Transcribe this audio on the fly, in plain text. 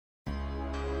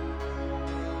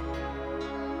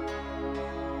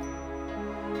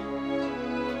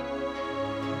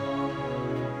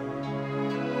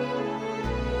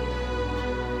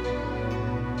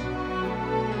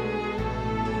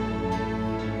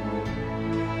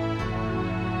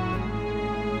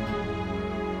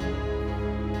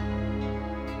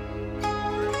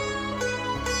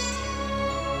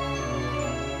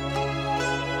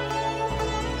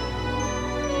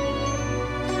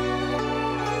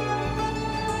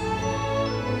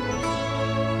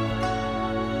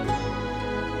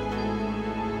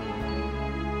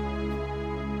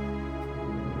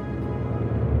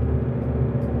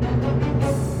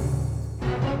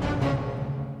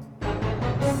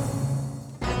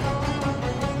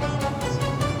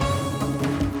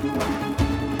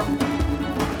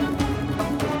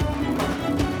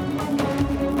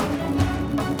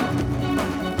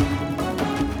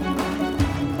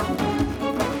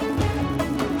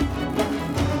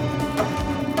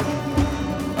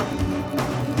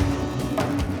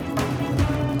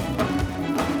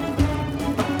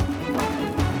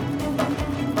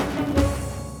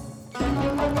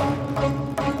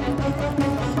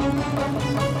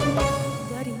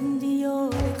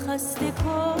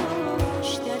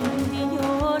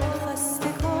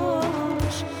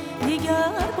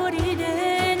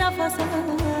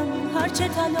هرچه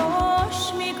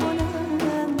تلاش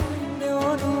میکنم به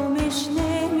آرامش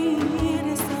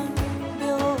نمیرسم،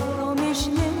 به آرامش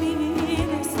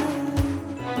نمیرسم.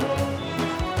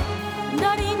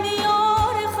 در این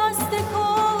دیار خسته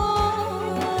کاش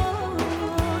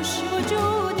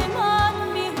وجود من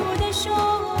بیهوده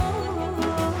شد.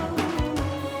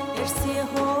 ارثیه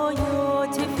های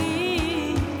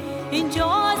عاطفی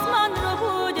اینجا از من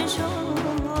ربوده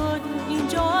شد،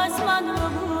 اینجا از من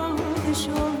ربوده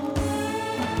شد.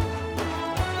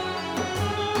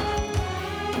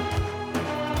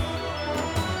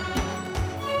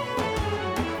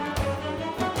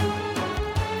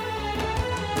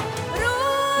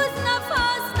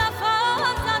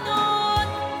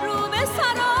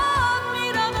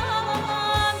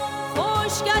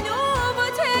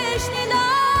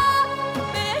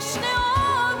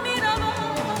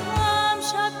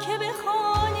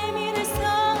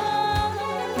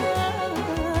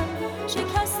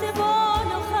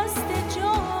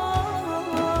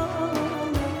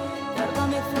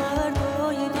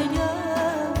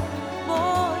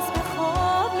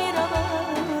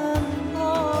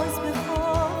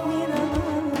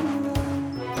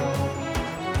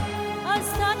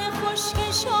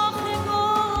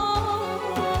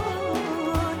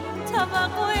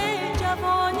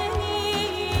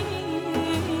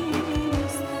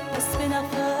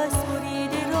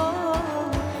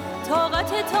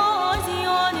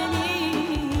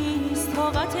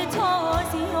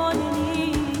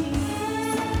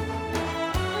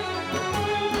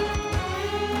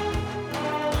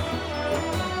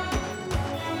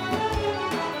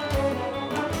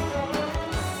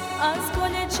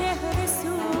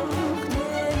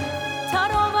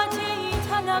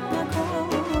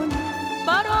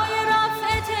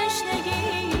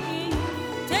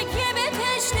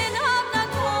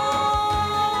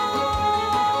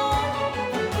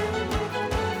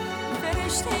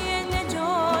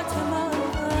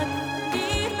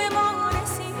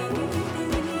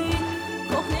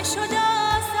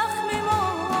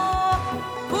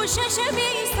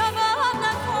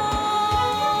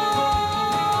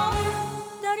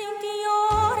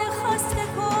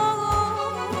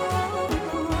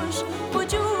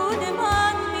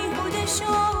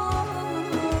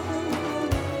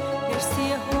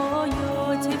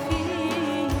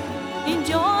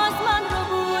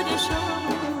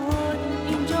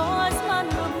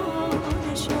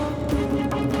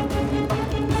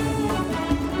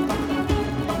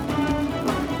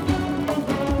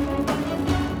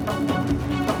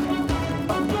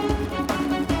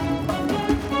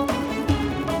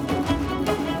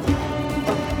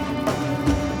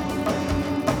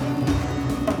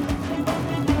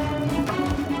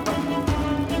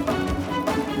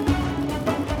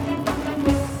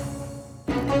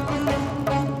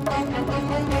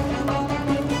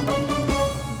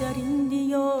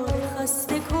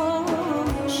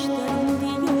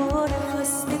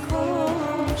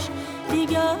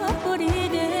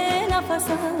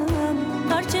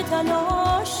 هرچه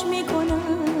تلاش میکنم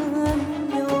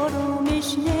به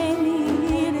آرامش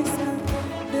نمیرسم،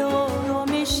 به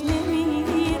آرامش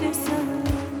نمیرسم.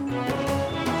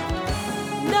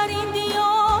 در این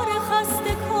دیار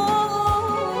خسته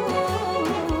کاش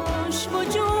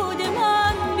وجود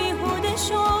من بیهوده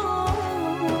شد.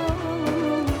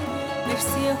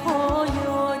 ارثیه های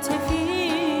عاطفی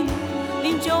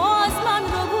اینجا از من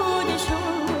ربوده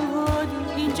شد،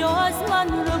 اینجا از من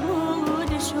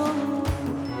ربوده شد.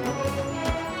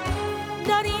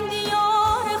 در این